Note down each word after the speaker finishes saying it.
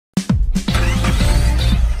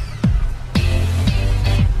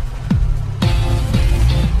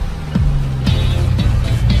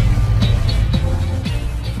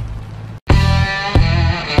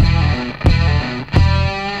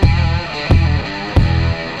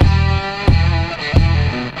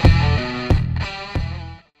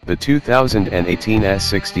The 2018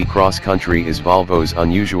 S60 Cross Country is Volvo's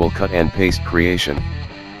unusual cut-and-paste creation.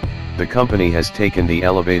 The company has taken the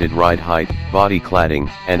elevated ride height, body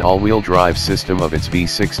cladding, and all-wheel drive system of its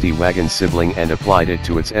V60 wagon sibling and applied it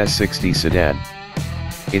to its S60 sedan.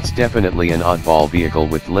 It's definitely an oddball vehicle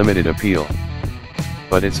with limited appeal.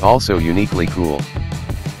 But it's also uniquely cool.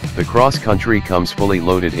 The Cross Country comes fully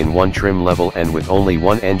loaded in one trim level and with only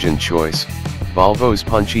one engine choice, Volvo's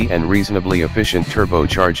punchy and reasonably efficient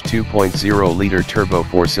turbocharged 2.0-liter turbo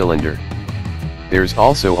 4-cylinder. There's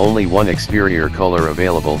also only one exterior color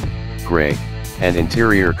available, gray, and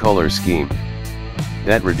interior color scheme.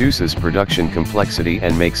 That reduces production complexity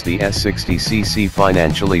and makes the S60cc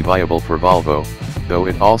financially viable for Volvo, though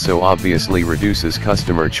it also obviously reduces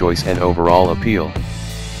customer choice and overall appeal.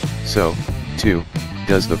 So, too,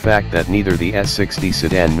 does the fact that neither the S60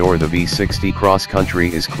 sedan nor the V60 Cross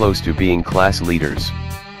Country is close to being class leaders.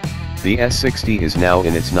 The S60 is now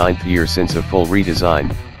in its 9th year since a full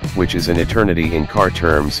redesign, which is an eternity in car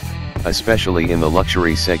terms, especially in the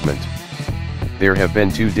luxury segment. There have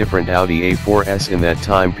been two different Audi A4s in that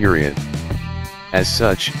time period. As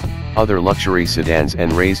such, other luxury sedans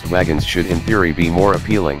and raised wagons should in theory be more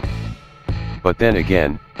appealing. But then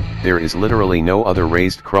again, there is literally no other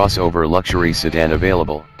raised crossover luxury sedan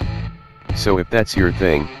available. So if that's your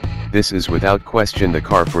thing, this is without question the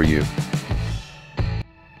car for you.